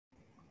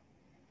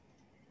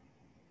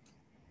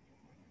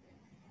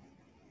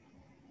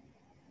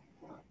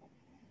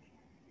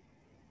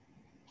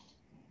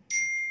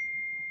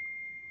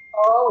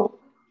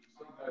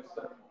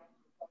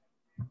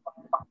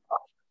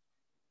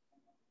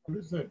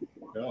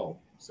doesn't bell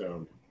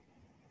sound?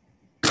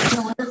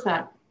 What is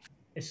that?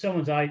 It's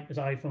someone's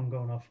iPhone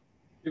going off.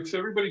 If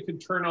everybody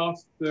could turn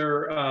off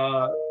their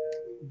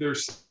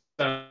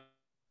sound,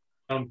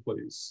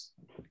 please.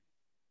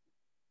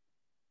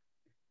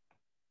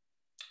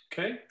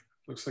 Okay,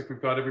 looks like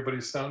we've got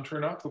everybody's sound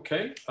turned off.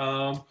 Okay,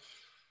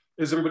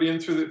 is everybody in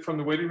from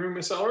the waiting room,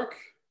 Miss Elric?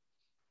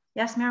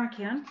 Yes, Mayor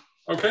McEwen.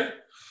 Okay.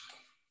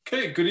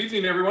 Okay, good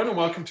evening, everyone, and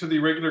welcome to the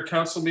regular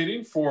council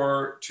meeting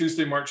for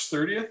Tuesday, March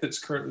 30th. It's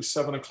currently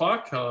 7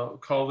 o'clock. I'll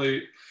call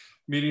the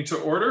meeting to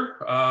order.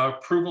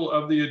 Approval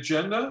of the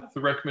agenda. The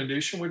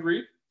recommendation would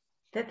read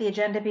that the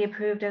agenda be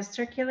approved as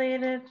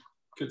circulated.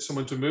 Get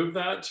someone to move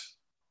that.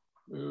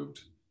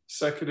 Moved.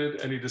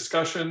 Seconded. Any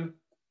discussion?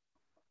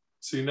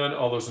 See none.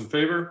 All those in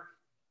favor?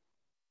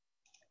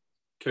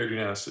 Carried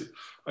unanimously.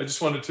 I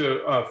just wanted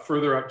to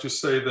further up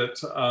just say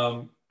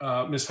that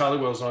Ms.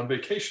 Halliwell's on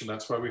vacation.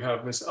 That's why we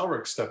have Ms.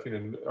 Elric stepping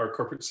in, our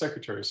corporate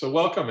secretary. So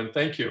welcome and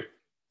thank you.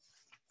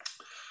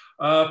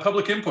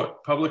 Public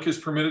input. Public is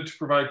permitted to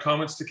provide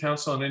comments to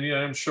council on any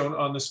item shown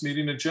on this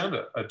meeting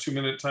agenda. A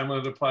 2-minute time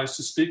limit applies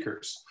to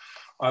speakers.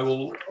 I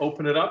will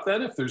open it up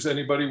then. If there's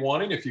anybody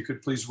wanting, if you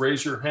could please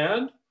raise your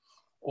hand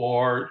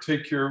or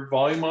take your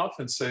volume off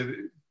and say,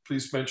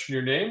 please mention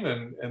your name,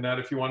 and that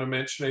if you want to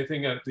mention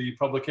anything at the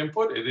public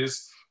input, it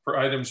is for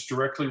items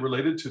directly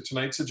related to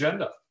tonight's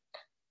agenda.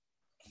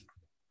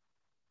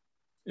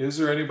 Is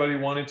there anybody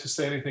wanting to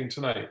say anything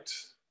tonight?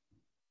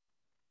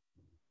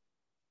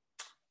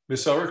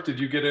 Ms. Elric, did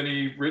you get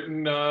any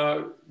written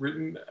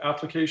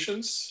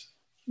applications?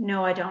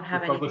 No, I don't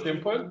have any public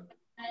input.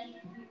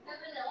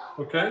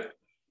 Okay.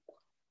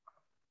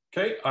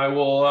 Okay, I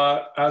will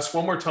ask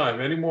one more time.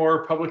 Any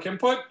more public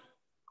input?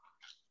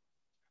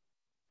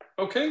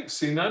 Okay,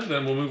 see none,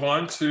 then we'll move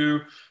on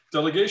to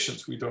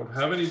delegations. We don't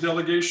have any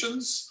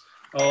delegations.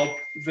 I'll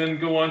then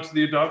go on to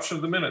the adoption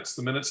of the minutes.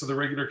 The minutes of the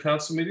regular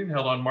council meeting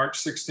held on March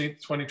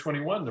 16th,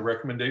 2021. The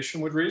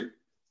recommendation would read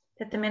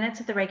that the minutes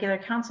of the regular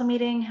council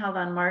meeting held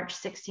on March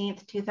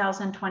 16th,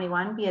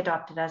 2021 be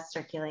adopted as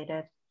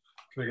circulated.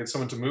 Can I get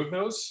someone to move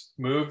those?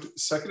 Moved,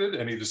 seconded.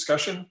 Any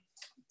discussion?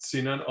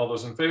 See none. All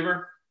those in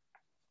favor?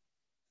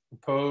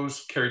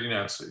 Opposed? Carried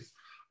unanimously.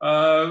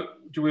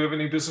 Do we have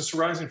any business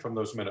arising from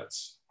those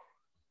minutes?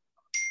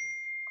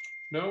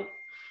 No?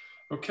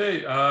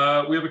 Okay,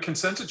 we have a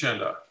consent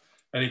agenda.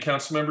 Any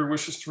council member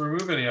wishes to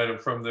remove any item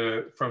from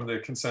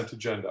the consent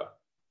agenda?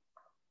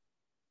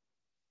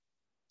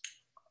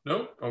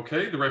 No?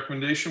 Okay, the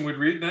recommendation would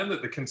read then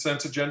that the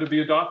consent agenda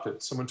be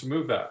adopted. Someone to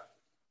move that.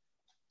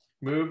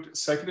 Moved,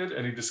 seconded.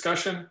 Any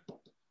discussion?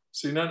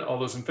 See none. All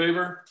those in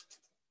favor?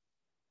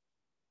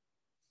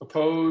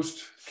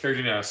 Opposed? Carried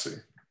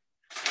unanimously.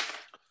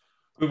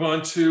 Move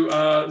on to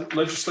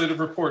legislative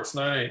reports.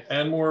 9A,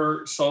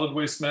 Anmore Solid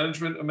Waste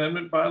Management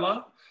Amendment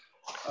Bylaw.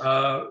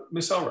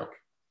 Ms. Elric.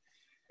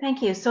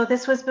 Thank you. So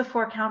this was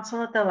before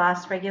council at the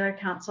last regular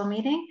council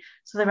meeting.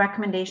 So the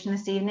recommendation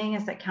this evening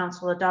is that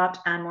council adopt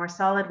Anmore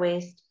Solid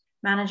Waste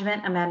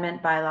Management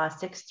Amendment Bylaw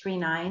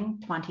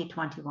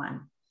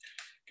 639/2021.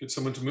 Get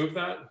someone to move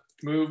that.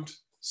 Moved,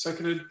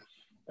 seconded.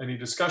 Any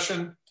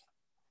discussion?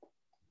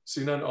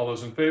 See none. All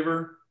those in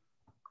favor?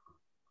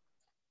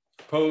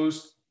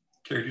 Opposed?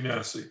 Carried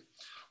unanimously.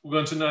 We'll go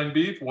on to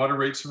 9B, Water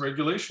Rates and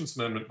Regulations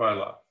Amendment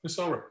Bylaw. Ms.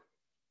 Elric.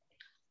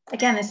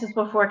 Again, this is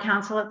before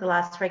council at the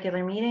last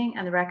regular meeting,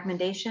 and the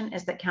recommendation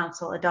is that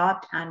council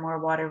adopt Anmore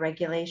Water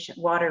Rates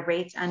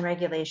and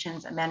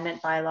Regulations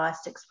Amendment Bylaw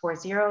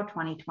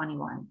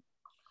 640/2021.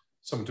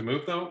 Someone to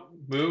move though?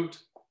 Moved,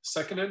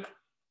 seconded.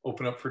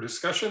 Open up for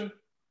discussion.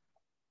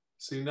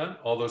 Seeing none.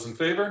 All those in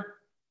favor?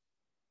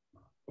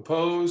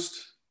 Opposed?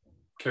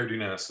 Carried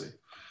unanimously.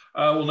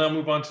 We'll now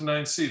move on to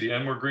 9C, the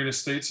Anmore Green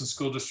Estates and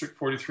School District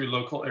 43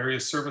 Local Area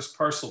Service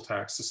Parcel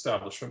Tax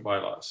Establishment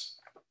Bylaws.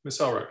 Ms.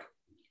 Elric.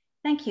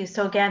 Thank you.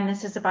 So again,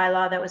 this is a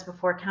bylaw that was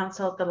before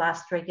council at the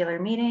last regular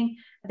meeting.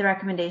 The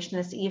recommendation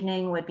this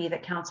evening would be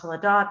that council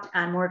adopt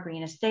Anmore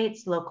Green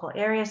Estates Local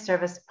Area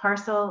Service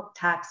Parcel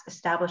Tax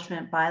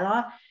Establishment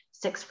Bylaw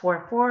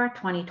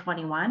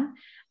 644/2021,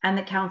 and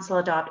the council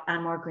adopt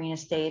Anmore Green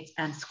Estates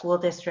and School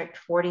District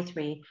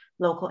 43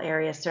 Local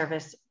Area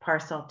Service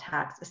Parcel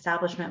Tax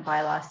Establishment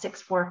Bylaw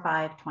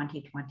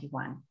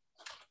 645/2021.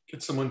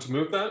 Get someone to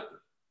move that.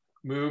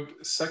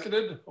 Moved,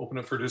 seconded. Open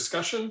it for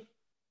discussion.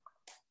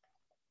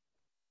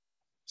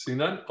 See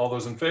none. All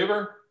those in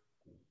favor?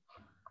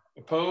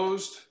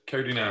 Opposed?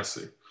 Carried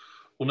unanimously.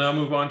 We'll now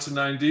move on to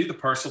 9D, the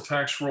Parcel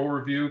Tax Roll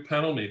Review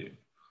Panel Meeting.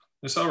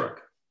 Ms.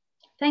 Elric.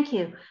 Thank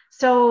you.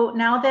 So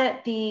now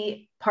that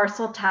the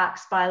parcel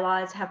tax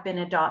bylaws have been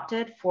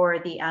adopted for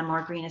the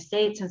Anmore Green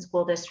Estates and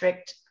School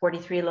District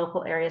 43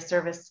 Local Area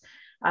Service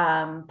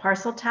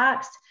parcel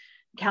tax,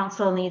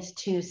 council needs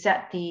to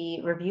set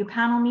the review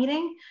panel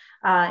meeting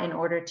in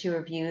order to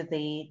review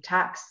the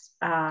tax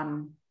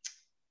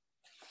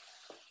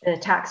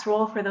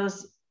roll for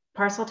those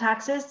parcel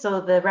taxes.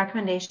 So the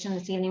recommendation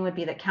this evening would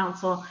be that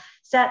council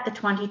set the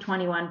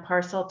 2021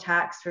 parcel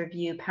tax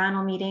review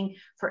panel meeting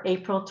for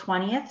April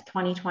 20th,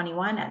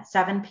 2021 at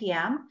 7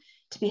 p.m.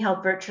 to be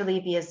held virtually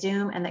via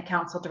Zoom, and that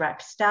council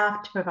direct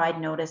staff to provide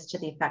notice to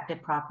the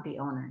affected property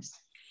owners.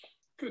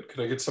 Good.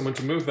 Could I get someone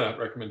to move that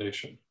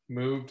recommendation?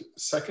 Moved,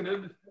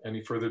 seconded.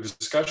 Any further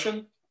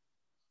discussion?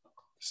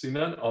 See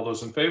none. All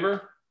those in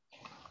favor?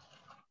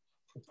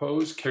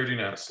 Opposed? Carried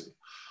unanimously.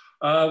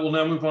 We'll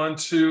now move on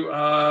to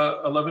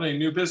 11A,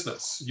 new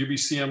business,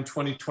 UBCM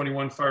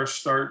 2021 Fire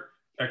Start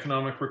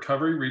Economic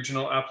Recovery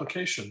Regional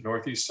Application,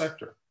 Northeast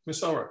Sector.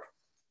 Ms. Ulrich.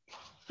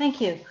 Thank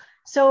you.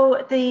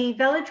 So the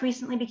village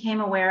recently became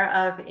aware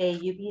of a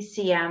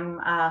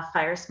UBCM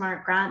Fire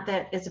Smart grant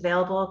that is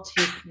available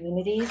to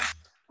communities.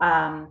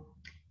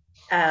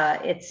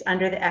 It's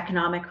under the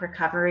Economic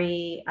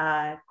Recovery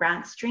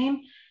grant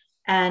stream.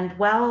 And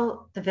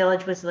while the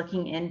village was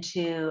looking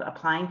into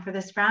applying for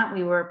this grant,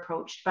 we were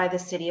approached by the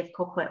City of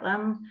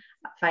Coquitlam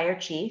Fire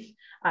Chief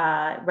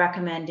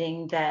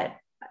recommending that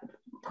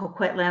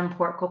Coquitlam,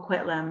 Port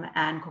Coquitlam,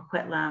 and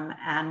Coquitlam,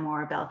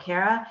 Anmore,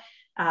 Belcarra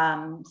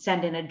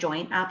send in a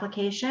joint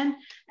application.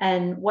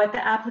 And what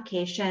the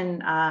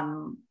application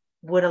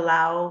would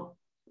allow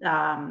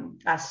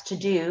us to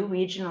do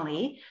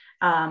regionally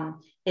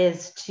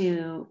is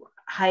to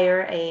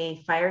hire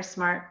a Fire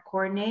Smart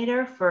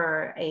coordinator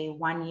for a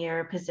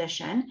 1-year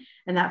position.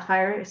 And that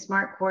Fire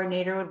Smart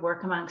coordinator would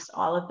work amongst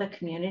all of the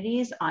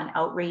communities on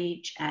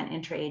outreach and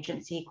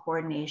interagency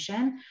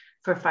coordination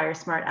for Fire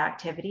Smart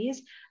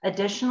activities.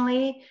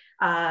 Additionally,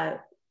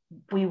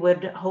 we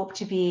would hope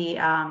to be,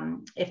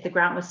 if the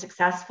grant was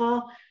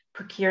successful,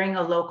 procuring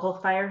a local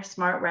Fire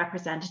Smart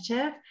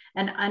representative.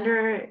 And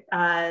under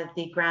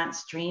the grant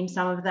stream,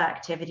 some of the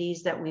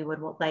activities that we would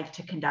like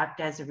to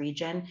conduct as a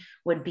region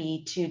would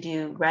be to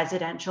do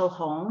residential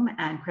home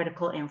and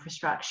critical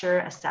infrastructure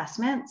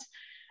assessments.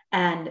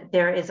 And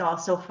there is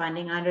also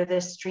funding under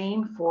this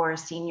stream for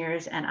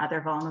seniors and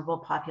other vulnerable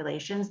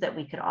populations that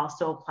we could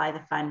also apply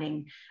the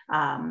funding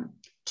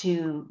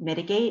to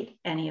mitigate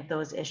any of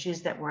those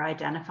issues that were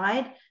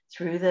identified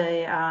through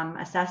the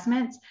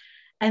assessments.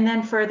 And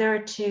then further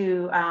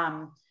to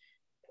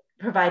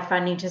provide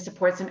funding to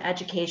support some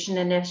education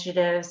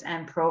initiatives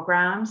and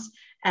programs,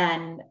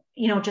 and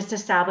just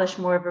establish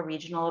more of a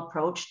regional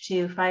approach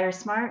to Fire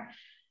Smart.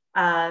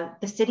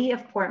 The City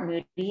of Port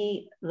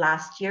Moody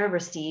last year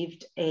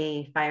received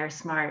a Fire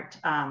Smart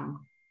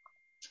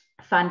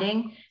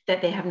funding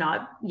that they have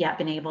not yet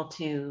been able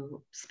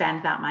to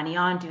spend that money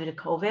on due to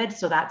COVID.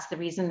 So that's the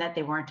reason that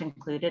they weren't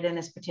included in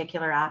this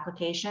particular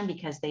application,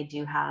 because they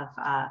do have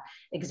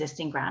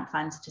existing grant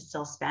funds to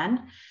still spend.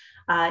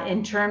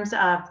 In terms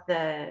of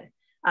the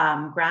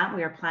grant,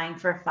 we are applying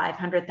for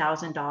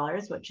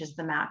 $500,000, which is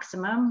the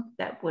maximum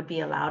that would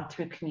be allowed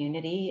through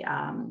community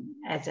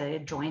as a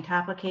joint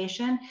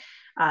application.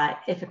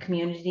 If a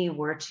community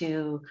were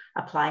to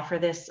apply for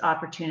this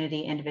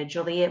opportunity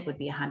individually, it would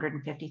be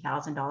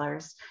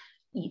 $150,000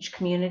 each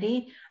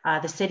community.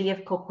 The City of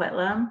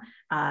Coquitlam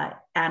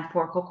and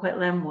Port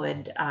Coquitlam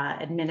would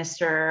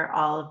administer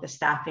all of the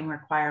staffing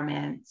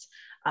requirements,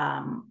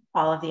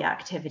 all of the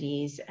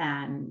activities,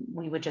 and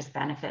we would just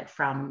benefit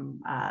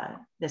from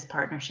this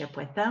partnership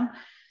with them.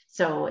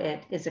 So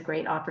it is a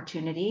great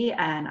opportunity.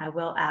 And I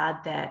will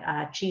add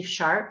that Chief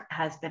Sharp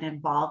has been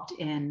involved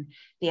in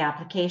the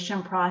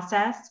application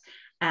process,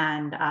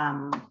 and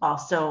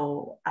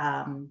also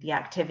the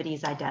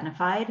activities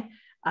identified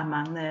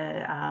among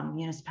the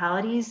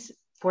municipalities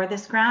for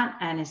this grant,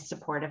 and is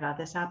supportive of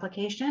this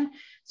application.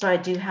 So I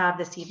do have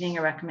this evening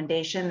a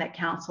recommendation that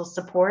council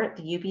support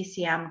the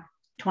UBCM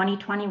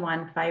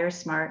 2021 Fire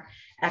Smart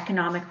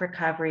Economic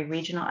Recovery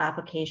Regional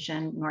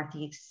Application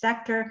Northeast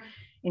Sector,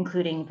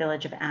 including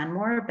Village of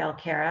Anmore,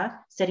 Belcarra,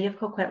 City of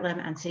Coquitlam,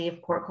 and City of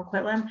Port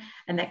Coquitlam,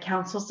 and that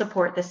council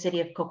support the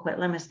City of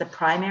Coquitlam as the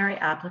primary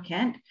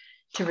applicant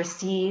to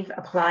receive,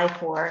 apply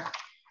for,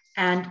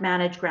 and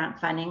manage grant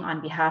funding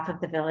on behalf of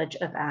the Village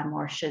of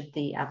Anmore should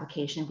the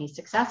application be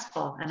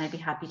successful. And I'd be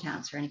happy to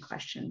answer any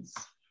questions.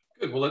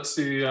 Good. Well, let's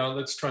see.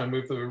 Let's try and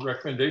move the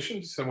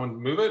recommendation. Someone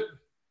move it.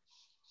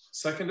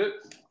 Second it.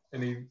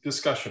 Any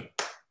discussion?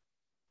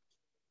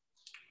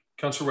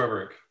 Councillor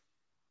Weberick.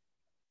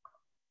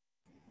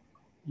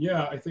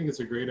 Yeah, I think it's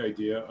a great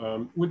idea.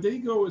 Would they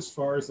go as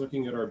far as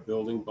looking at our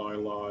building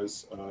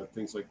bylaws,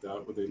 things like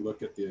that? Would they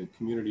look at the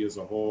community as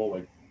a whole,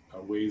 like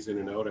ways in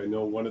and out? I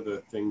know one of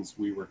the things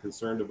we were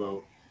concerned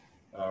about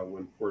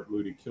when Port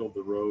Moody killed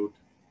the road,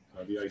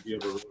 the idea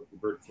of a road to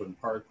Burtflin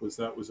Park, was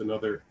that was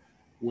another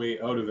way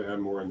out of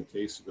Anmore in the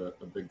case of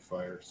a big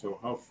fire. So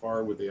how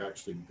far would they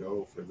actually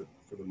go for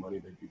the money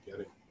they'd be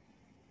getting?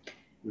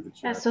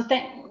 Yeah, so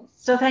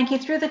thank you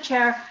through the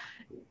chair.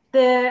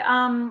 The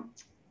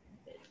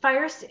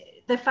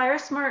Fire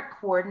Smart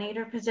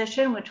coordinator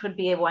position, which would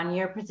be a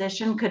 1-year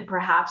position, could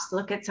perhaps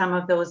look at some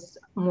of those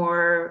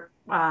more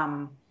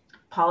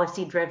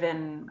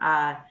policy-driven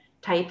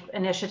type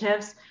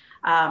initiatives.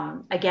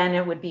 Again,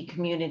 it would be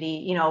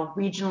community,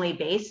 regionally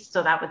based.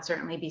 So that would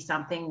certainly be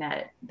something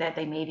that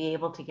they may be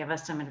able to give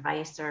us some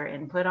advice or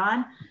input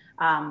on.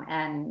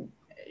 And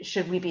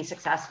should we be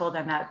successful,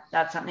 then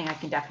that's something I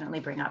can definitely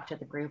bring up to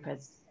the group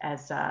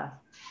as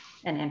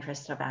an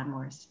interest of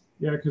Anmore's.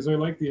 Yeah, because I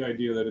like the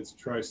idea that it's a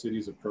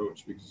Tri-Cities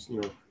approach because,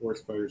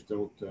 forest fires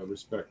don't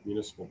respect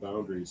municipal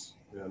boundaries.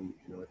 And,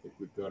 I think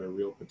we've got a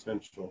real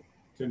potential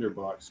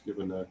tinderbox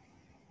given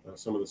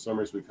some of the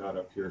summers we've had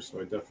up here.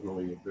 So I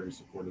definitely am very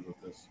supportive of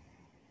this.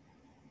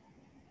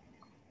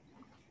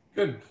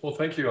 Good. Well,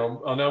 thank you.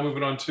 I'll now move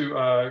it on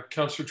to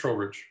Councillor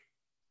Trowbridge.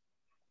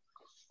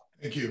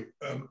 Thank you.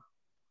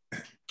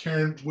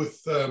 Karen,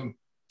 with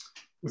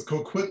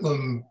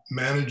Coquitlam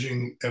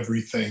managing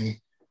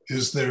everything,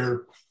 is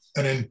there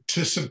an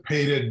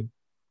anticipated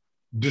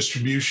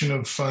distribution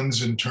of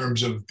funds in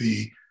terms of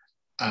the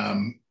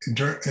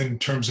in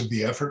terms of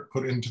the effort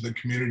put into the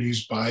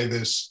communities by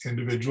this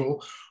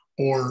individual,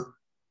 or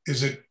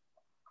is it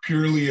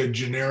purely a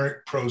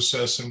generic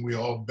process and we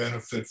all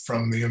benefit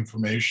from the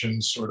information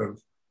sort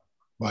of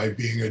by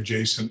being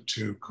adjacent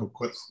to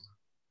Coquitlam?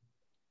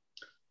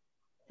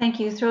 Thank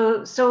you.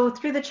 So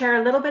through the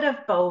chair, a little bit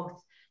of both.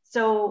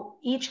 So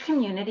each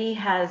community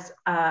has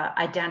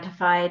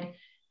identified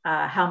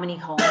how many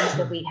homes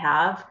that we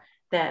have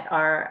that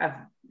are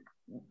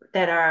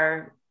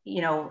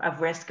of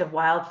risk of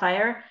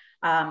wildfire.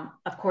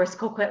 Of course,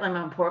 Coquitlam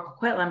and Port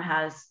Coquitlam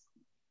has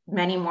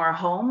many more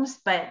homes,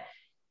 but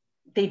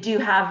they do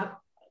have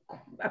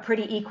a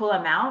pretty equal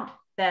amount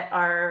that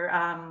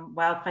are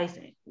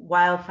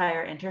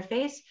wildfire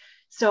interface.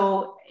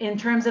 So in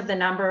terms of the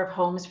number of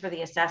homes for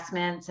the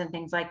assessments and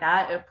things like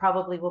that, it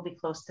probably will be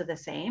close to the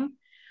same.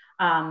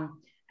 And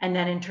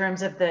then in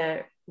terms of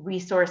the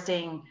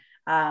resourcing,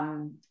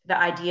 the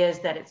idea is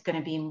that it's going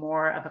to be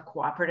more of a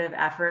cooperative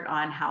effort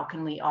on how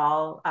can we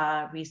all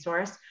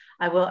resource.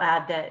 I will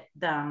add that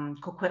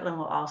Coquitlam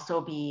will also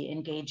be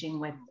engaging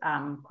with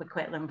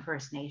Coquitlam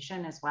First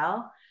Nation as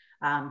well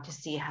to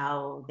see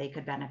how they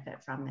could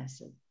benefit from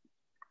this.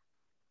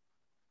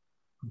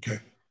 Okay,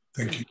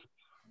 thank you.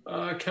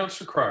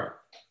 Councillor Cryer.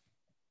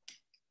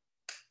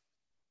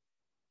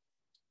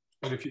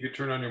 And if you could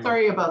turn on your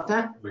Sorry about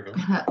that. There we go.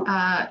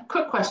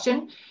 Quick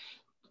question.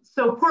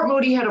 So Port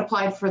Moody had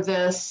applied for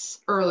this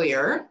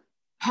earlier.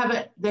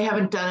 They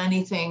haven't done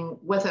anything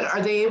with it.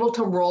 Are they able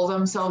to roll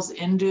themselves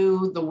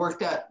into the work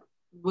that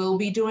we'll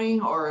be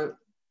doing, or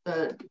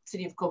the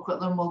City of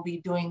Coquitlam will be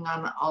doing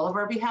on all of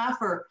our behalf,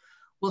 or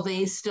will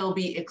they still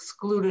be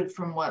excluded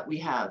from what we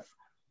have?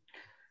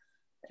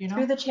 Do you know?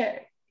 Through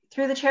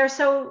the chair.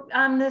 So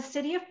the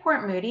City of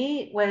Port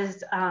Moody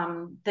was,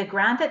 the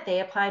grant that they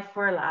applied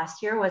for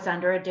last year was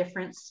under a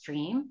different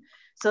stream.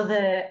 So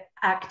the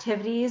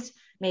activities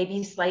may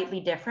be slightly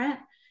different.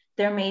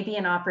 There may be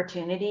an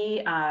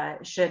opportunity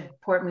should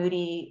Port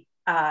Moody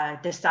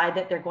decide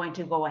that they're going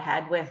to go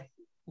ahead with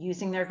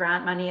using their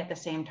grant money at the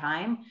same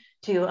time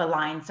to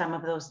align some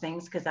of those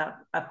things, because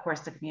of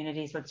course the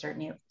communities would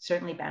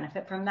certainly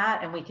benefit from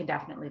that, and we can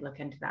definitely look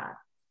into that.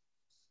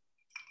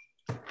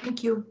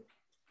 Thank you.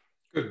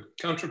 Good.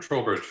 Councillor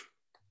Trowbridge.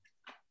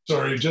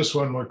 Sorry, just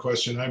one more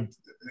question.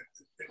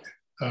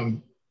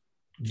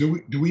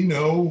 Do we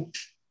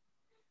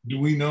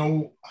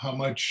know how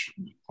much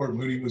Port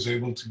Moody was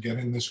able to get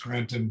in this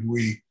grant, and do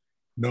we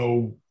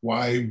know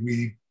why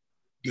we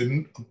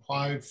didn't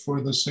apply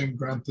for the same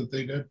grant that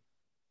they did a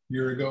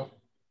year ago?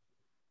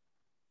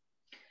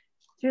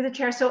 Through the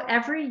chair. So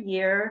every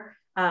year,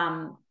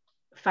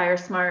 Fire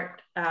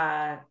Smart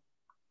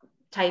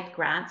type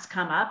grants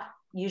come up,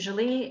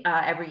 usually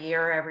every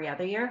year or every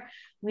other year.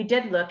 We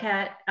did look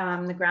at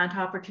the grant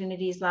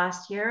opportunities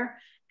last year,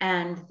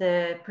 and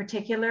the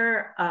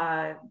particular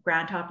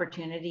grant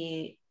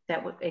opportunity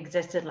that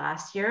existed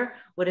last year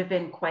would have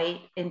been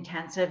quite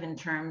intensive in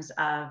terms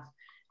of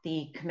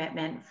the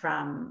commitment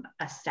from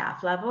a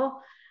staff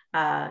level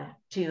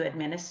to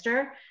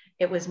administer.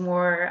 It was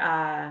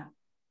more,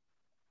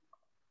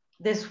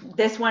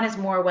 this one is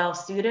more well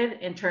suited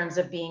in terms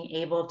of being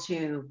able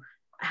to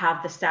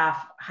have the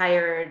staff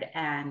hired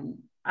and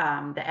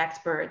the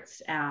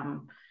experts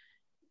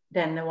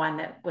than the one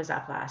that was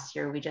up last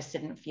year. We just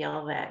didn't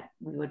feel that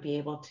we would be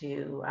able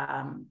to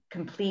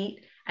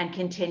complete and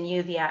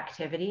continue the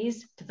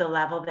activities to the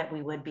level that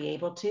we would be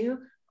able to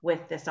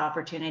with this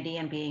opportunity,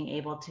 and being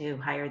able to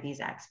hire these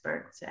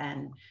experts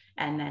and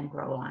then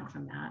grow on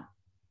from that.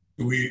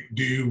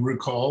 Do you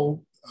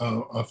recall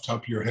off the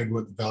top of your head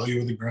what the value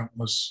of the grant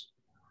was?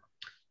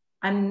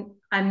 I'm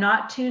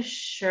not too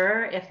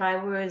sure. If I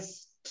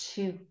was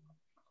to,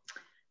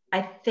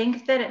 I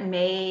think that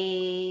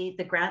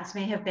the grants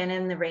may have been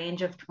in the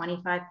range of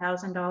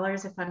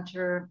 $25,000, if I'm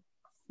to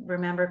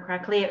remember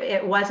correctly.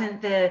 It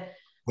wasn't the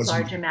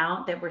large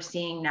amount that we're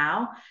seeing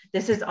now.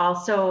 This is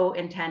also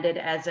intended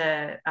as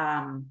a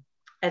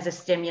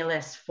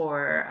stimulus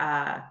for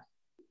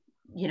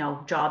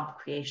job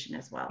creation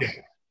as well.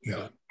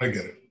 Yeah, I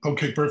get it.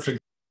 Okay, perfect.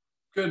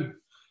 Good.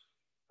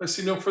 I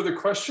see no further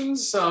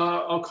questions.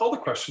 I'll call the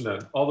question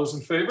then. All those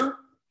in favor?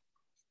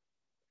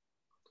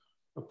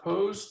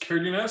 Opposed?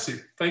 Carried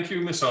unanimously. Thank you,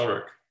 Ms.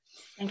 Ulrich.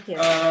 Thank you.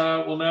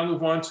 We'll now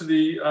move on to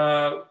the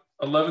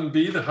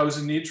 11B, the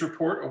Housing Needs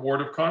Report,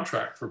 Award of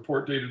Contract,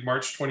 report dated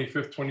March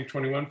 25th,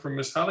 2021 from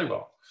Ms.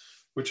 Halliwell,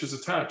 which is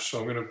attached. So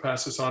I'm going to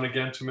pass this on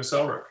again to Ms.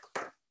 Ulrich.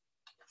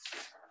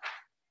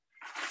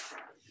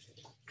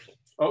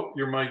 Oh,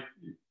 your mic,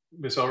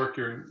 Ms. Ulrich,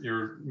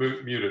 you're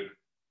muted.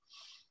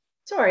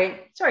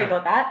 Sorry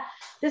about that.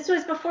 This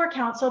was before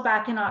council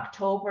back in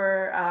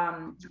October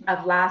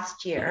of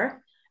last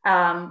year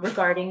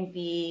regarding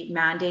the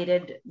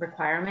mandated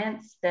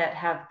requirements that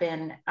have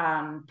been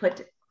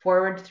put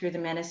forward through the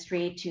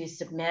ministry to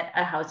submit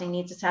a housing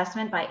needs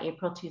assessment by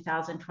April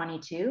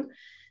 2022.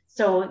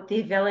 So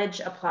the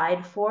village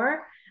applied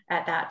for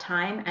at that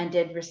time and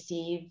did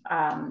receive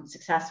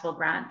successful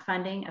grant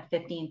funding of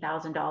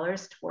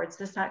 $15,000 towards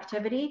this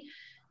activity.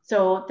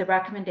 So the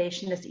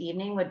recommendation this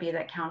evening would be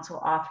that council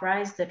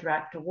authorize the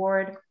direct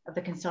award of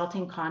the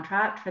consulting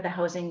contract for the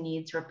housing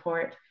needs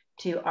report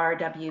to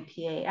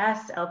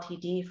RWPAS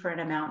Ltd for an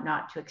amount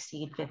not to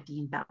exceed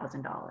 $15,000.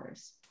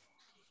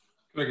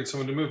 Can I get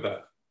someone to move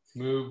that?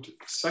 Moved,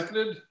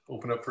 seconded,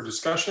 open up for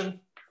discussion.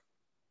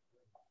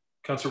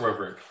 Councillor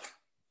Webber.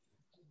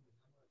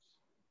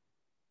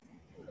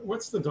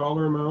 What's the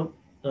dollar amount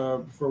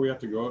before we have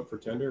to go out for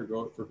tender or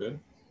go out for bid?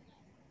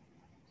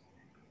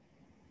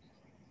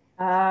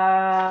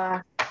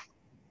 I'm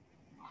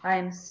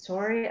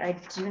sorry, I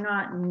do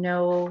not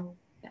know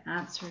the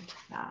answer to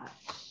that.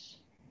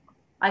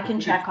 I can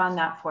check on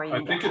that for you.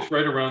 I think it's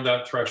right around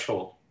that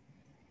threshold.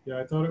 Yeah,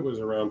 I thought it was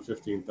around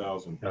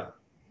 15,000. Yeah.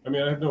 I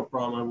mean, I have no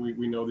problem.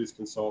 We know these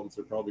consultants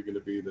are probably going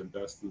to be the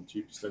best and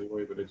cheapest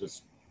anyway, but I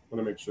just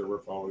want to make sure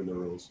we're following the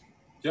rules.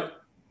 Yep,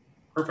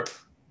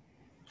 perfect.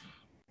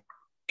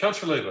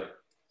 Councillor Laidler.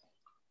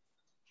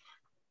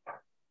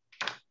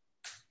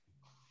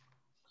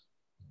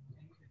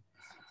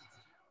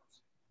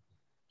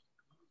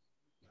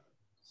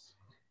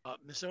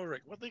 Ms.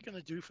 Ulrich, what are they going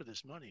to do for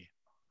this money?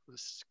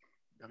 This,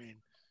 I mean,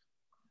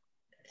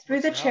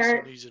 through the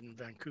chair. Needs in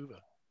Vancouver,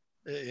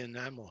 in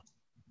Anmore.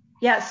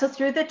 Yeah, so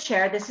through the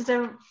chair, this is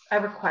a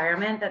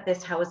requirement that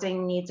this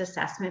housing needs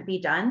assessment be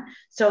done.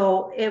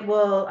 So it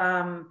will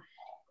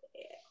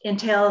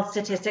entail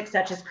statistics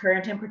such as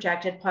current and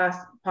projected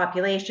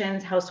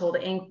populations, household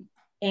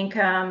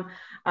income,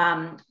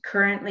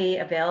 currently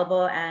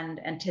available and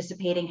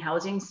anticipating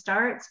housing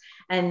starts.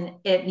 And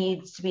it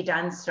needs to be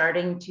done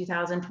starting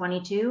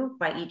 2022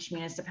 by each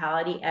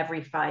municipality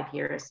every 5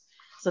 years.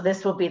 So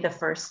this will be the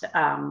first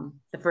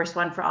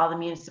one for all the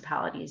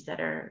municipalities that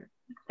are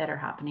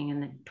happening in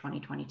the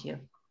 2022.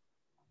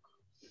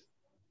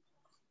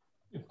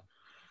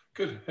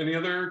 Good. Any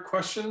other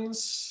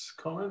questions,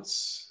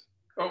 comments?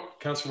 Oh,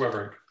 Councillor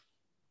Weber.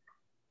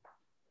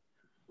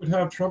 Would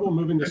have trouble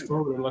moving this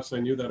forward unless I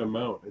knew that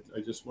amount.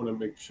 I just want to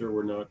make sure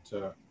we're not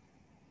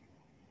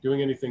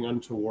doing anything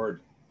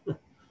untoward.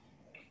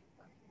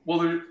 Well,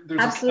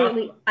 there's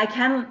absolutely. I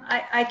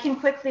can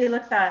quickly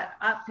look that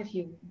up if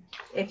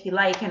you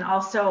like, and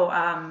also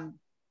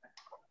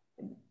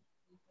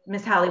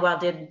Ms. Halliwell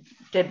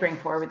did bring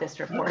forward this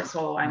report,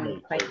 so I'm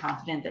quite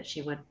confident that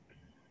she would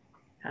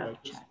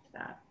have checked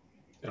that.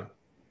 Yeah,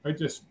 I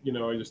just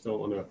don't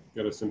want to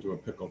get us into a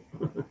pickle.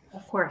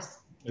 Of course.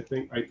 I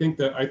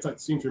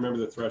seem to remember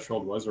the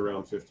threshold was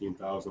around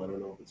 15,000. I don't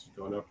know if it's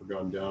gone up or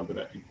gone down,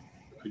 but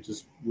I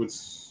just would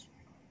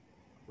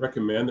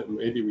recommend that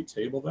maybe we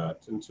table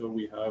that until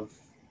we have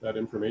that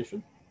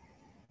information.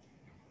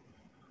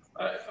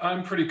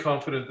 I'm pretty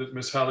confident that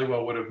Ms.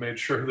 Halliwell would have made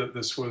sure that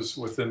this was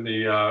within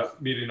the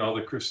meeting all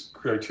the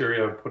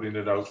criteria of putting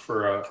it out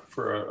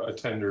for a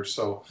tender.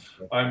 So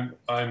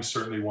I'm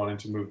certainly wanting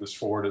to move this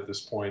forward at this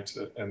point.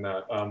 And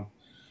that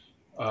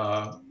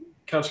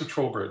Councillor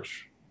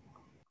Trowbridge.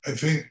 I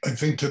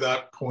think to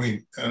that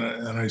point,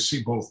 and I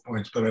see both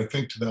points, but I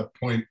think to that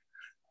point,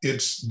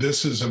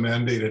 this is a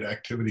mandated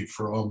activity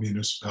for all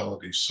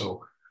municipalities.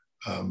 So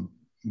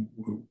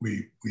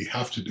we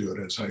have to do it,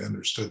 as I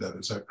understood that.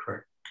 Is that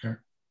correct, Karen?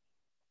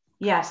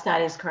 Yes,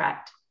 that is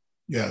correct.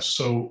 Yeah.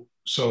 So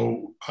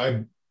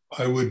I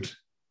would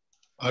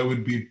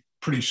be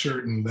pretty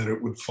certain that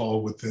it would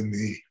fall within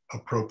the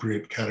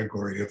appropriate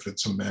category if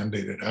it's a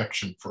mandated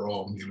action for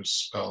all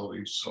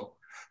municipalities. So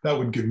that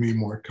would give me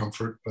more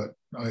comfort. But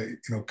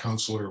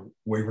Councillor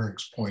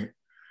Wavering's point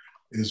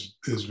is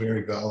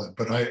very valid.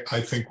 But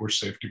I think we're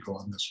safe to go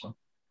on this one.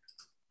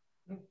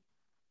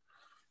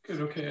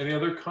 Good. Okay. Any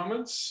other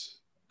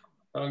comments?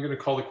 I'm going to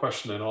call the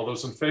question in. All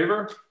those in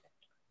favor?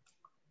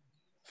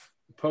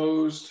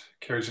 Opposed?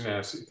 Carries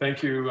unanimously.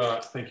 Thank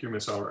you,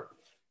 Ms. Ulrich.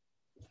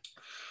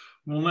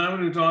 We'll now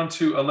move on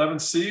to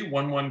 11C,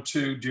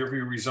 112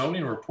 Deerview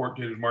rezoning, report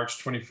dated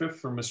March 25th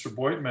from Mr.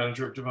 Boyd,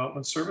 Manager of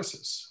Development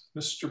Services.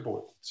 Mr.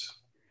 Boyd.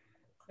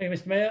 Hey,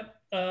 Mr. Mayor.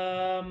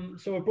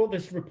 So I brought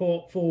this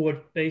report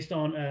forward based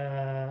on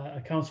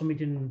a council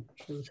meeting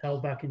that was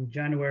held back in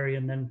January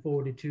and then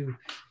forwarded to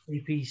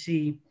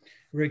APC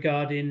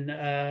regarding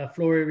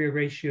floor area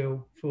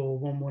ratio for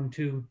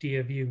 112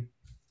 Deerview.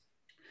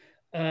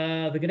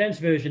 The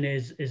condensed version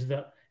is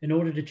that in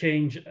order to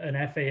change an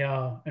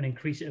FAR and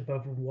increase it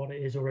above what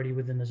it is already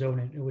within the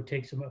zoning, it would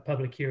take a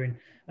public hearing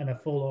and a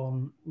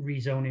full-on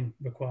rezoning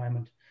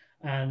requirement.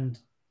 And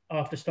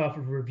after staff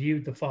have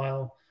reviewed the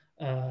file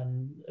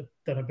and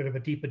done a bit of a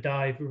deeper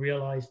dive, we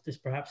realized this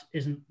perhaps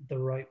isn't the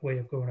right way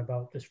of going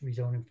about this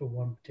rezoning for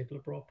one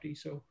particular property.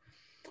 So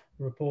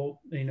the report,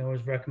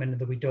 has recommended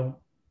that we don't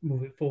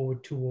move it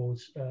forward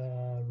towards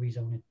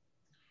rezoning.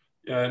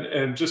 Yeah,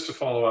 and just to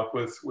follow up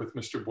with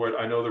Mr. Boyd,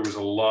 I know there was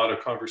a lot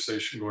of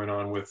conversation going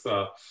on with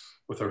our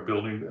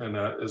building and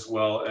as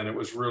well, and it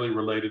was really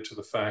related to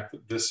the fact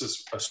that this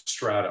is a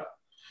strata,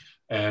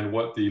 and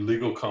what the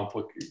legal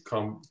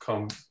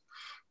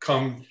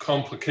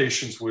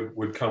complications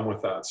would come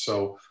with that.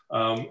 So,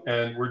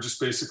 and we're just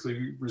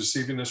basically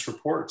receiving this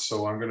report.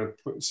 So I'm going to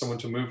put someone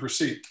to move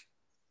receipt.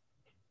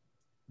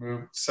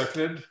 Move,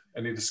 seconded.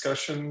 Any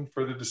discussion?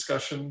 Further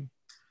discussion?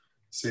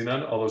 See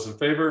none. All those in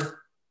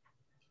favor?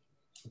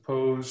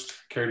 Opposed?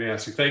 Carried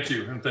unanimously. Thank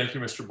you, and thank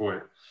you, Mr.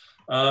 Boyd.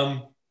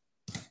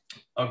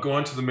 I'll go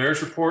on to the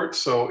mayor's report.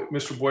 So,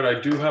 Mr. Boyd, I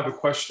do have a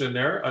question in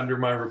there under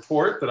my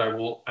report that I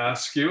will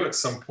ask you at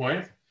some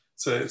point.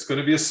 So it's going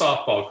to be a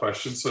softball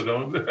question, so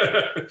don't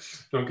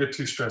don't get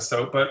too stressed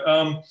out. But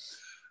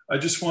I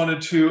just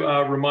wanted to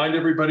remind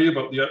everybody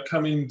about the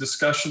upcoming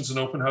discussions and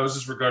open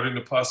houses regarding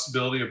the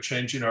possibility of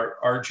changing our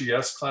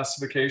RGS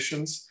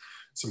classifications.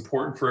 It's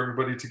important for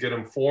everybody to get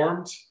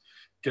informed,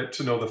 get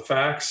to know the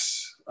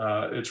facts.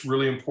 It's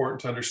really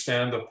important to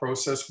understand the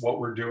process, what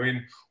we're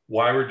doing,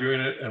 why we're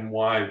doing it, and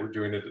why we're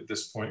doing it at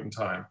this point in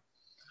time.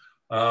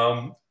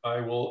 I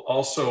will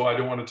also, I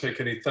don't want to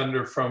take any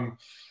thunder from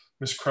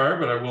Ms. Cryer,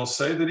 but I will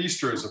say that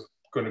Easter is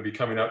going to be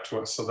coming up to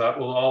us. So that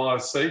will all I'll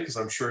say, because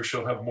I'm sure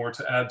she'll have more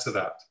to add to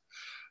that.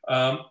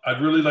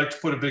 I'd really like to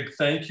put a big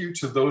thank you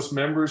to those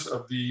members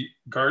of the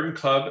Garden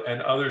Club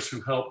and others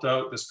who helped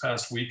out this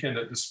past weekend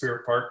at the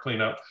Spirit Park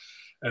cleanup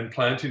and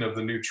planting of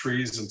the new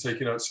trees and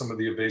taking out some of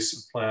the invasive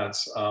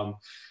plants.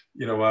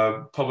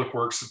 Public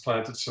Works have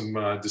planted some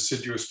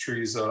deciduous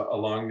trees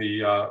along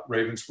the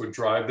Ravenswood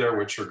Drive there,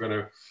 which are going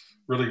to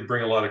really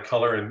bring a lot of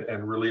color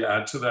and really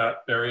add to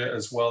that area,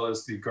 as well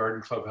as the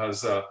Garden Club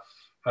has a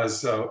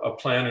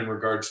plan in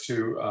regards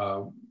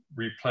to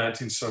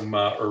replanting some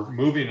or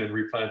moving and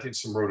replanting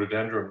some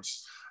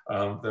rhododendrons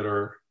that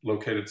are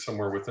located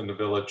somewhere within the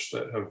village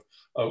that have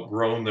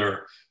outgrown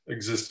their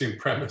existing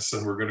premise,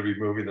 and we're going to be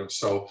moving them.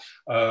 So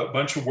a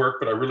bunch of work,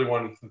 but I really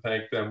wanted to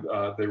thank them.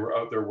 They were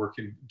out there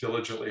working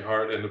diligently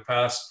hard. In the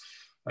past,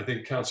 I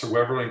think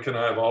Councillor Weverlink and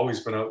I have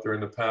always been out there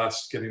in the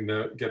past getting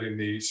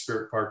the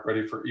Spirit Park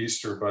ready for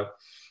Easter, but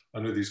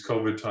under these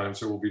COVID times,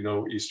 there will be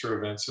no Easter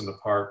events in the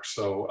park.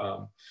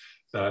 So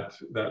that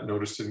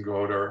notice didn't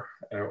go out,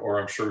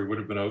 or I'm sure we would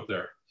have been out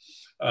there.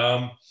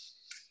 I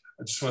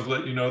just want to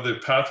let you know the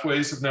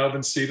pathways have now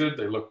been seeded.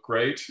 They look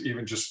great,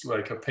 even just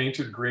like a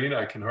painted green.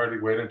 I can hardly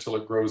wait until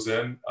it grows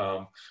in.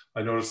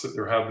 I noticed that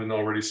there have been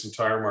already some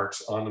tire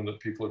marks on them that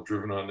people have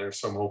driven on there.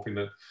 So I'm hoping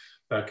that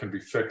that can be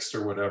fixed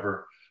or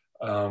whatever.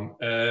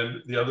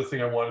 And the other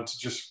thing I wanted to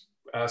just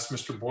ask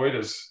Mr. Boyd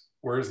is,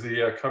 where's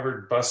the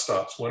covered bus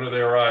stops? When are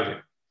they arriving?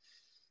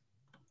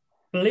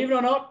 Believe it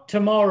or not,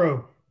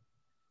 tomorrow.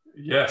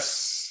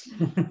 Yes.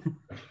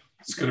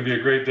 It's going to be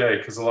a great day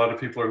because a lot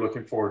of people are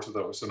looking forward to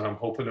those, and I'm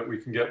hoping that we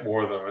can get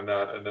more of them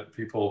and that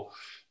people,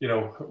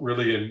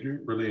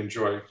 really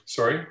enjoy.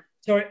 Sorry,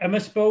 I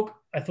misspoke.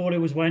 I thought it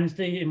was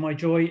Wednesday in my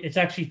joy. It's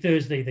actually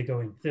Thursday. They're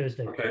going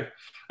Thursday. Okay,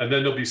 and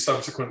then there'll be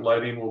subsequent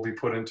lighting will be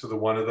put into the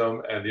one of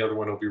them, and the other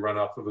one will be run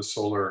off of a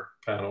solar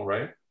panel,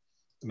 right?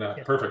 Yeah.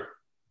 Perfect.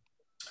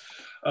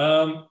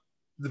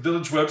 The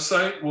village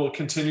website will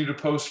continue to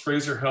post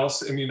Fraser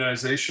Health's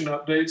immunization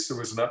updates. There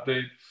was an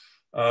update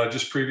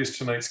just previous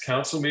to tonight's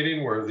council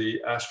meeting where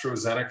the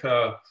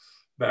AstraZeneca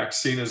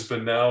vaccine has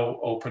been now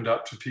opened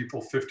up to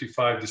people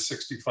 55 to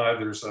 65.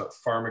 There's a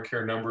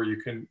pharmacare number you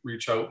can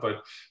reach out,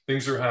 but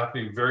things are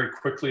happening very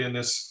quickly in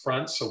this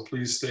front. So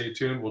please stay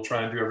tuned. We'll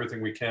try and do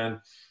everything we can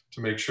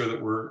to make sure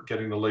that we're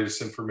getting the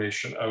latest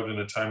information out in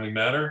a timely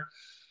manner.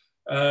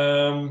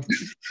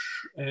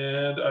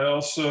 And I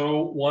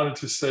also wanted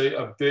to say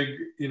a big,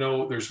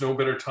 there's no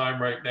better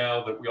time right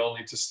now that we all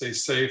need to stay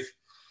safe,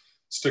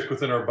 stick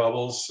within our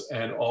bubbles,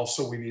 and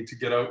also we need to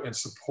get out and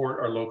support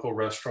our local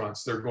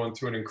restaurants. They're going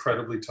through an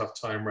incredibly tough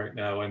time right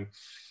now. And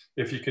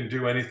if you can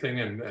do anything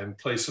and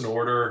place an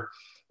order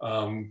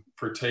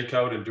for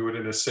takeout and do it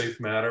in a safe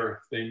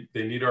manner, they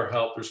need our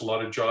help. There's a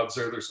lot of jobs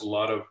there. There's a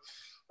lot of,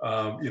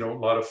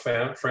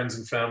 friends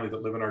and family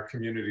that live in our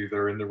community that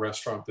are in the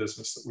restaurant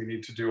business that we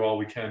need to do all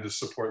we can to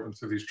support them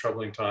through these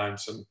troubling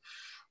times. And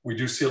we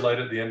do see a light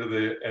at the end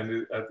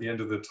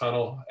of the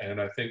tunnel. And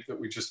I think that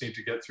we just need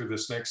to get through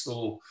this next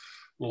little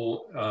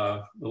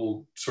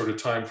sort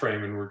of time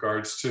frame in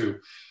regards to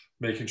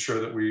making sure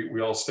that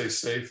we all stay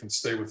safe and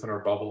stay within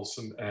our bubbles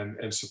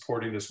and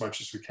supporting as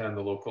much as we can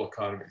the local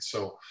economy.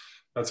 So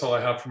that's all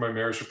I have for my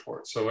mayor's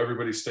report. So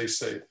everybody stay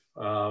safe.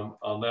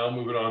 I'll now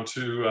move it on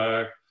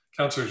to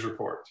Councillor's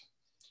report.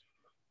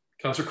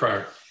 Councillor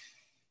Cryer.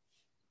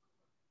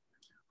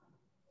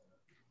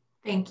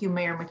 Thank you,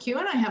 Mayor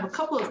McEwen. I have a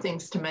couple of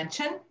things to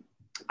mention.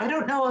 I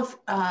don't know if,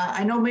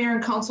 I know Mayor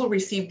and Council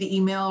received the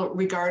email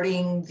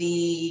regarding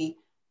the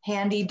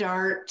Handy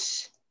Dart,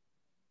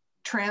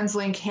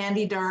 TransLink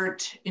Handy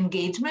Dart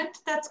engagement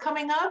that's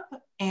coming up.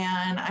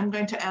 And I'm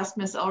going to ask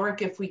Ms.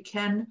 Elric if we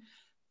can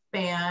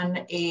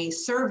fan a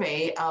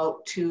survey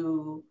out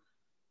to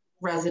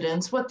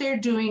residents. What they're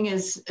doing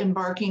is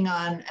embarking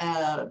on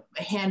a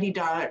handy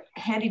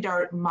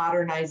dart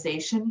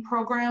modernization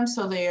program.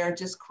 So they are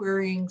just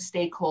querying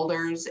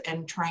stakeholders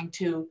and trying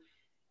to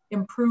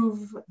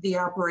improve the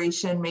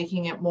operation,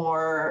 making it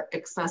more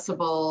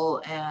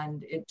accessible,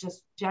 and it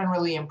just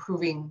generally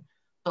improving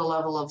the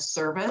level of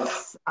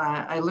service.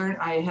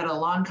 I had a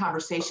long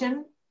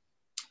conversation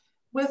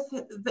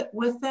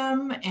with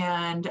them,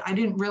 and I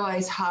didn't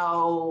realize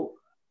how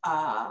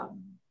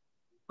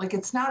like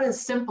it's not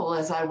as simple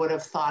as I would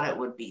have thought it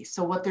would be.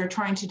 So what they're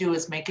trying to do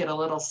is make it a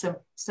little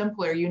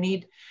simpler. You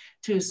need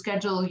to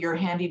schedule your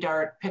handy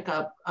dart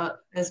pickup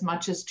as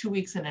much as 2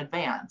 weeks in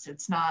advance.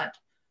 It's not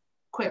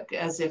quick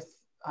as if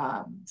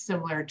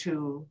similar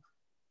to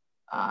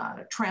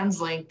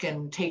TransLink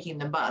and taking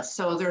the bus.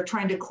 So they're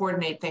trying to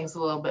coordinate things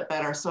a little bit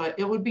better. So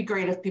it would be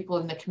great if people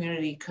in the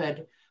community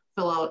could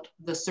fill out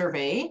the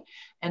survey,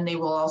 and they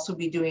will also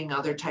be doing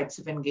other types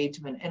of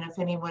engagement. And if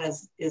anyone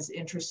is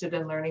interested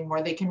in learning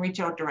more, they can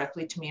reach out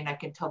directly to me, and I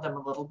can tell them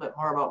a little bit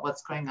more about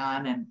what's going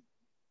on and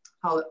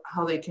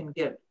how they can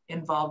get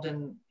involved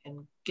and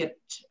get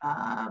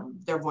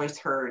their voice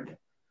heard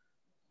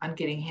on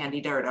getting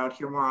handy dart out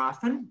here more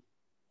often.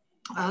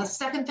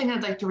 Second thing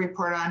I'd like to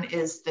report on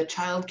is the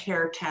Child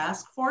Care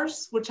Task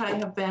Force, which I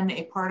have been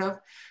a part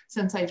of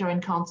since I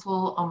joined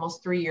council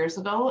almost 3 years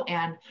ago.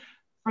 And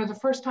for the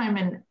first time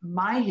in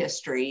my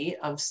history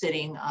of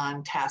sitting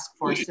on task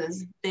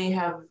forces, they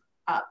have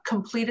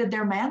completed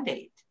their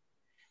mandate.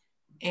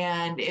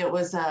 And it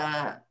was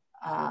an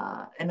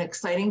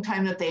exciting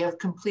time that they have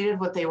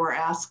completed what they were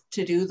asked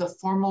to do. The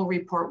formal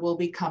report will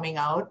be coming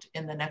out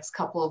in the next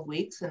couple of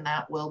weeks, and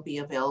that will be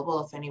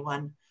available. If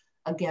anyone,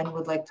 again,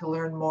 would like to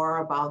learn more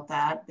about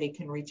that, they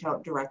can reach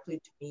out directly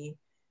to me.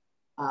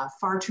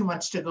 Far too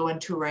much to go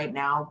into right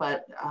now,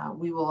 but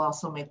we will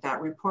also make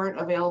that report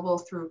available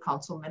through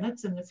council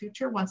minutes in the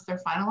future once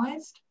they're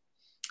finalized.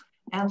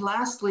 And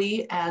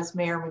lastly, as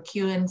Mayor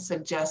McEwen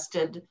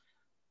suggested,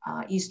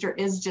 Easter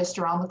is just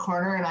around the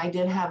corner, and I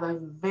did have a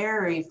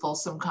very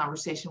fulsome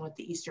conversation with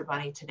the Easter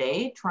Bunny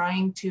today,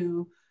 trying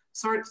to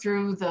sort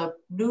through the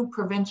new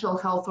provincial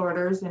health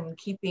orders and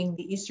keeping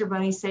the Easter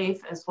Bunny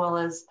safe, as well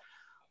as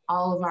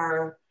all of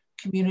our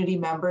community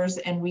members.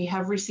 And we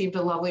have received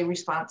a lovely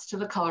response to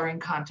the coloring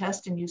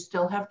contest, and you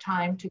still have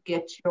time to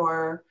get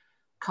your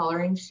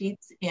coloring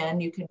sheets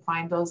in. You can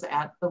find those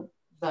at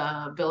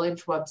the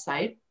village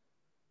website.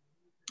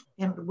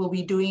 And we'll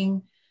be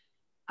doing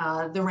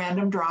the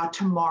random draw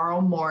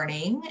tomorrow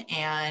morning.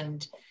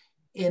 And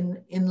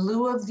in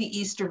lieu of the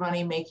Easter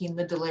Bunny making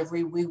the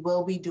delivery, we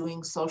will be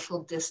doing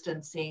social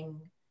distancing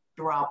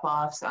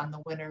drop-offs on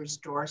the winner's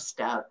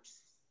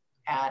doorsteps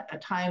at a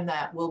time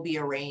that will be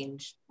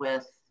arranged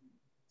with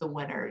the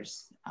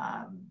winners.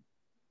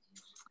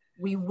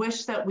 We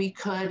wish that we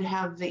could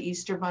have the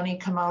Easter Bunny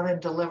come out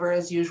and deliver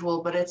as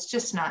usual, but it's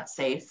just not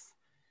safe.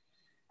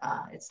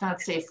 It's not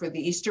safe for the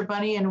Easter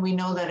Bunny, and we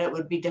know that it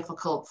would be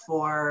difficult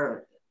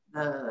for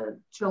the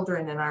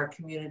children in our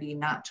community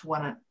not to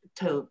want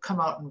to come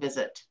out and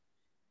visit.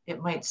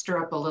 It might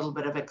stir up a little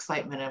bit of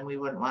excitement, and we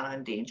wouldn't want to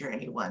endanger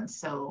anyone.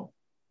 So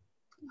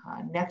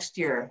next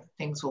year,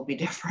 things will be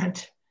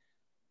different.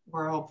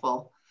 We're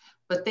hopeful.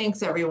 But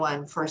thanks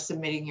everyone for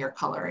submitting your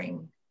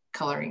coloring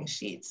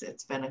sheets.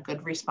 It's been a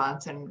good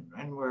response, and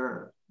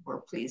we're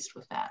pleased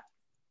with that.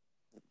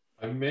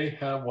 I may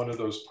have one of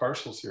those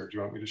parcels here. Do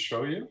you want me to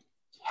show you?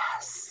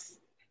 Yes.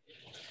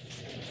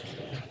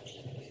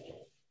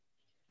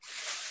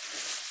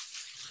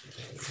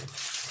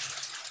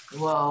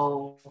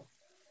 Whoa,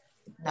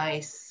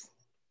 nice.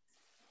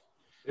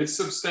 It's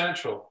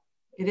substantial.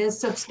 It is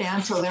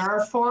substantial. There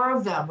are 4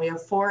 of them. We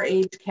have 4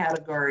 age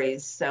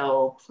categories,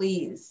 so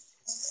please.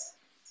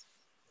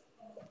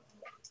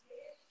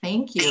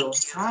 Thank you.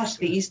 Gosh,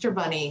 the Easter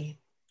Bunny.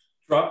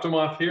 Dropped them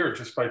off here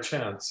just by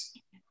chance.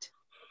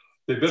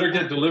 They better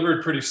get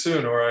delivered pretty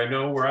soon, or I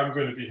know where I'm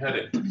going to be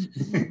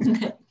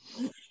headed.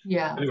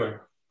 Yeah. Anyway,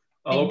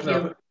 I'll open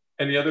up.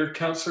 Any other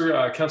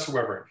Councillor?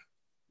 Councillor Weber.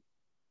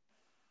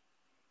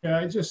 Yeah,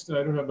 I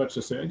don't have much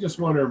to say. I just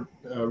want to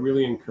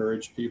really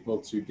encourage people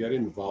to get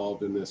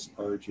involved in this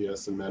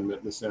RGS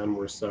amendment, this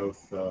Anmore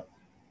South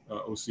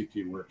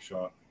OCP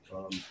workshop.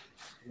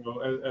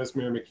 As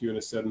Mayor McEwen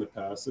has said in the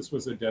past, this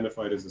was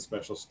identified as a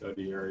special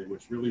study area,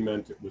 which really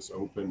meant it was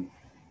open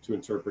to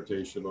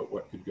interpretation about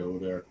what could go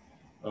there.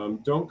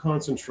 Don't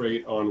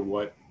concentrate on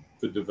what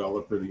the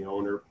developer, the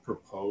owner,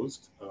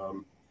 proposed.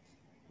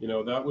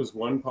 That was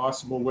one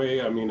possible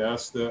way. I mean,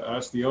 ask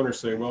the owner,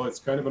 say, well, it's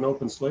kind of an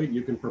open slate.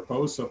 You can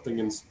propose something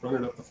and run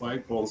it up the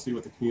flagpole and see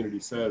what the community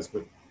says.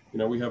 But,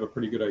 we have a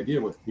pretty good idea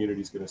what the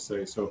community is going to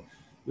say. So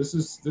this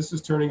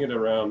is turning it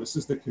around. This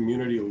is the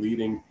community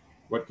leading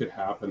what could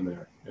happen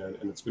there.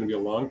 And it's going to be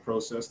a long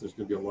process. There's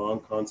going to be a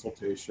long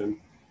consultation.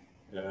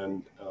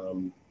 And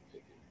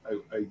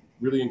I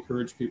really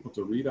encourage people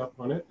to read up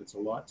on it. It's a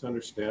lot to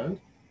understand.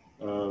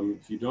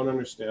 If you don't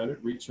understand it,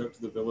 reach out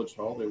to the village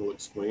hall. They will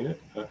explain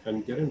it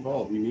and get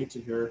involved. We need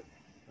to hear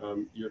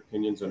your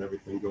opinions on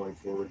everything going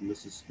forward. And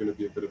this is going to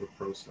be a bit of a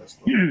process.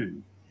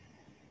 And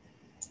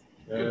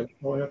that's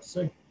all I have to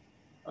say.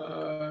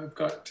 I've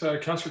got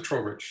Councillor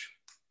Trowbridge.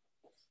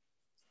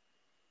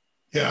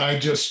 Yeah,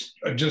 just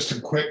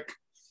a quick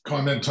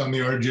comment on the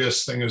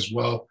RGS thing as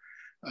well.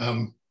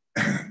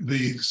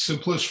 The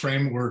simplest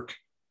framework,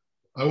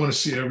 I want to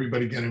see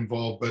everybody get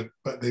involved,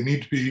 but they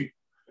need to be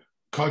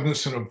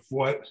cognizant of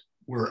what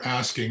we're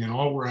asking. And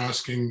all we're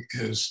asking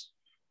is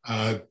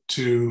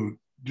do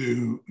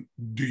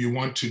you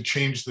want to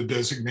change the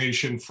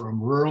designation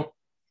from rural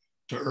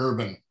to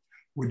urban?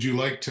 Would you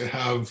like to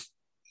have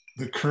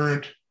the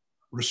current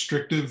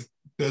restrictive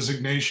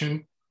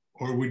designation,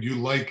 or would you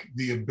like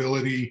the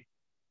ability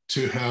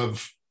to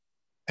have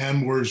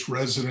Anmore's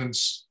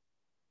residents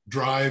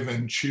drive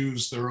and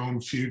choose their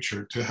own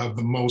future, to have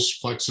the most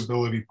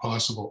flexibility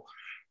possible?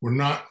 We're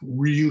not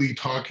really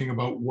talking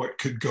about what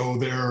could go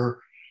there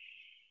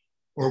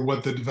or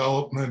what the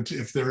development,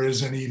 if there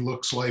is any,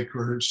 looks like,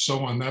 or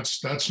so on.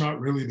 That's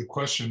not really the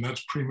question.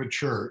 That's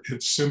premature.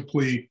 It's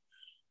simply,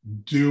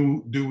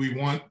 do we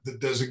want the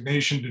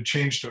designation to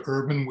change to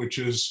urban, which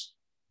is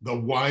the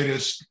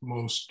widest,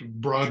 most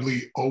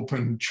broadly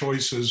open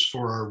choices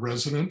for our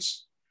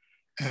residents?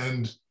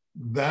 And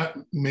that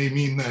may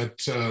mean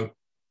that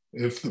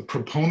if the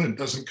proponent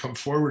doesn't come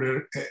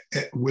forward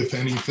with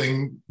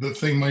anything, the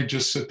thing might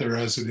just sit there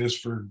as it is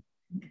for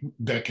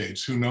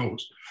decades, who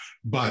knows?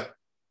 But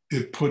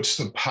it puts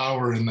the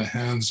power in the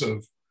hands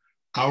of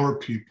our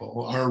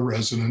people, our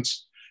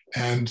residents.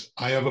 And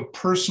I have a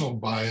personal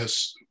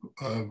bias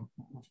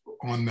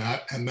on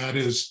that, and that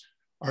is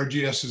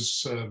RGS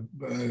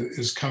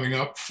is coming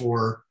up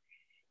for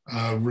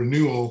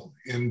renewal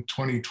in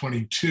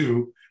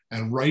 2022.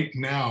 And right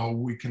now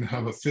we can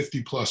have a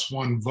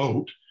 50+1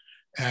 vote,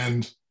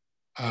 and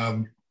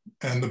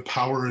the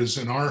power is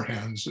in our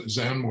hands as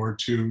Anmore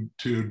to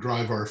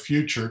drive our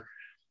future.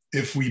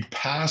 If we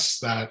pass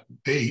that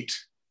date,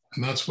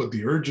 and that's what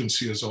the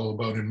urgency is all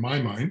about in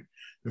my mind,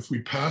 if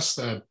we pass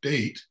that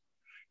date,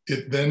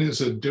 it then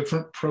is a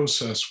different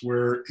process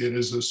where it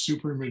is a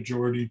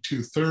supermajority,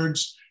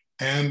 2/3,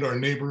 and our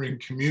neighboring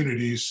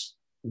communities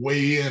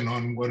weigh in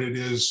on what it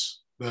is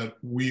that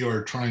we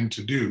are trying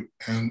to do.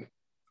 And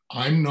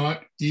I'm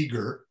not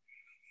eager,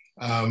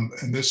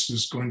 and this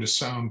is going to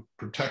sound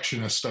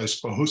protectionist, I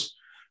suppose,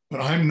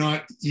 but I'm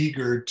not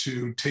eager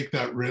to take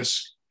that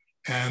risk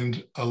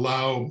and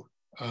allow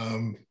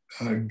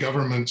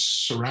governments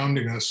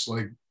surrounding us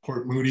like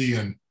Port Moody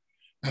and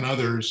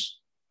others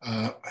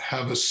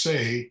have a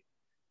say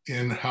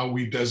in how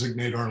we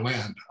designate our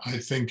land. I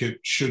think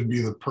it should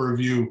be the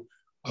purview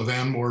of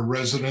Anmore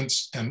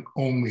residents and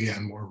only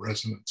Anmore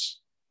residents.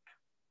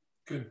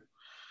 Good.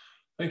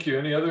 Thank you.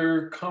 Any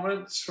other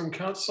comments from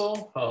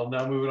council? I'll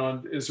now move it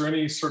on. Is there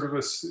any sort of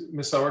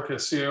Ms. Elric, a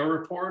CAO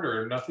report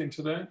or nothing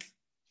today?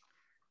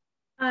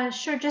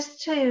 Sure,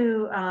 just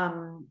to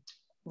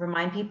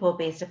remind people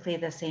basically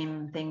the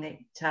same thing that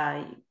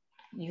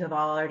you have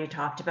all already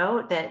talked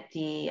about, that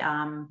the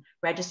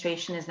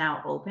registration is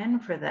now open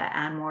for the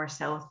Anmore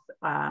South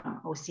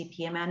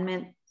OCP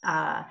amendment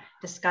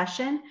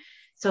discussion.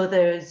 So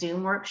the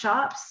Zoom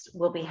workshops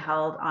will be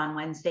held on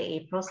Wednesday,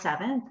 April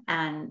 7th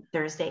and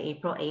Thursday,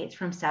 April 8th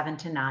from 7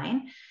 to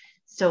 9.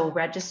 So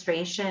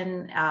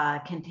registration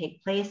can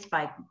take place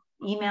by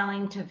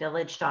emailing to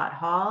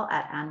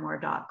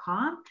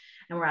village.hall@anmore.com.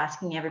 And we're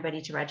asking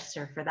everybody to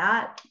register for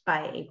that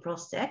by April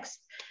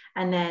 6th.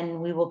 And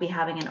then we will be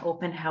having an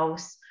open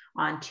house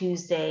on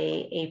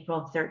Tuesday,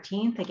 April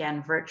 13th,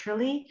 again,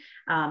 virtually.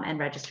 And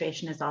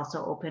registration is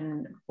also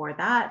open for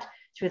that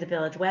through the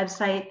village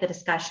website. The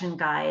discussion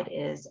guide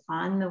is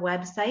on the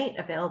website,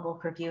 available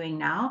for viewing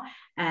now.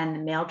 And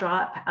the mail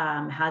drop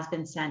has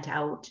been sent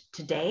out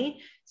today.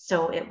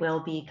 So it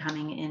will be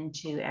coming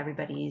into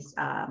everybody's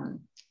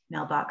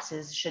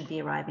mailboxes, should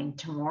be arriving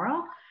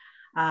tomorrow.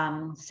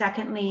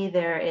 Secondly,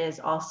 there is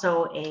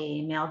also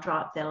a mail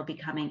drop that'll be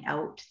coming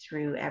out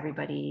through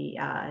everybody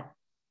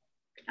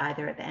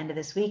either at the end of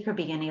this week or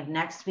beginning of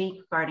next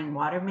week regarding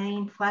water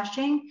main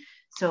flushing.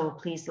 So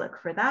please look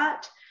for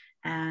that.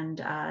 And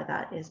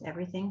that is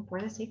everything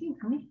for this evening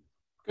from me.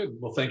 Good.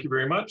 Well, thank you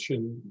very much.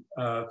 And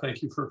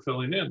thank you for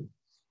filling in.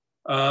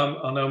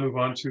 I'll now move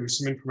on to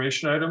some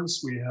information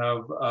items. We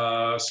have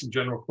some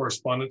general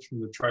correspondence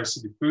from the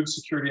Tri-City Food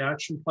Security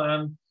Action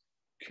Plan,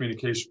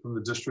 communication from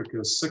the District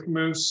of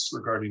Sicamous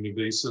regarding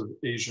invasive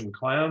Asian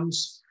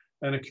clams,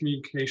 and a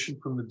communication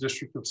from the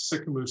District of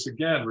Sicamous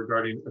again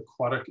regarding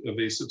aquatic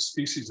invasive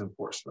species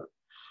enforcement.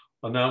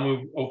 I'll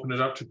now open it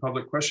up to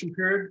public question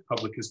period.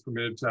 Public is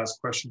permitted to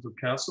ask questions of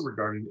council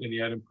regarding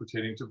any item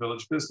pertaining to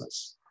village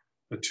business.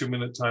 A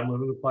 2-minute time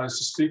limit applies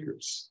to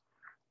speakers.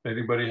 If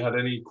anybody had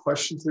any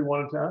questions they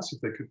wanted to ask,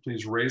 if they could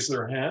please raise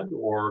their hand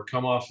or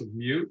come off of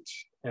mute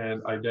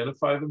and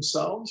identify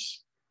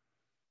themselves.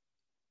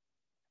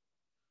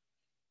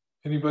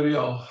 Anybody?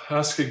 I'll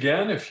ask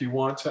again. If you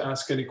want to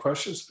ask any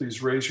questions,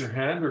 please raise your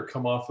hand or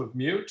come off of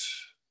mute.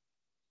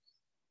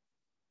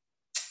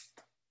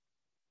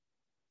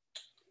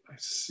 I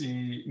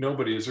see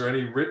nobody. Is there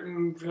any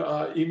written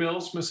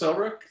emails, Ms.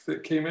 Elric,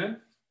 that came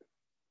in?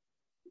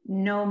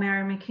 No,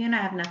 Mary McCune, I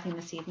have nothing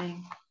this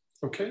evening.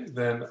 Okay,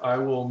 then I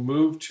will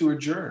move to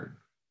adjourn.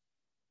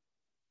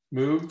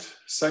 Moved,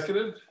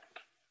 seconded.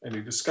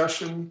 Any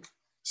discussion?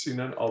 See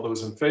none. All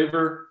those in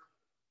favor?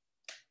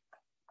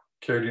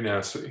 Carried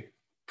unanimously.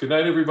 Good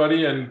night,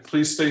 everybody, and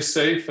please stay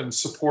safe and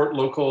support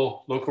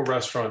local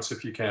restaurants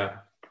if you can.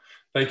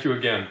 Thank you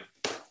again.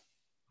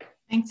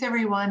 Thanks,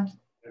 everyone.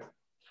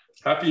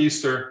 Happy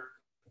Easter.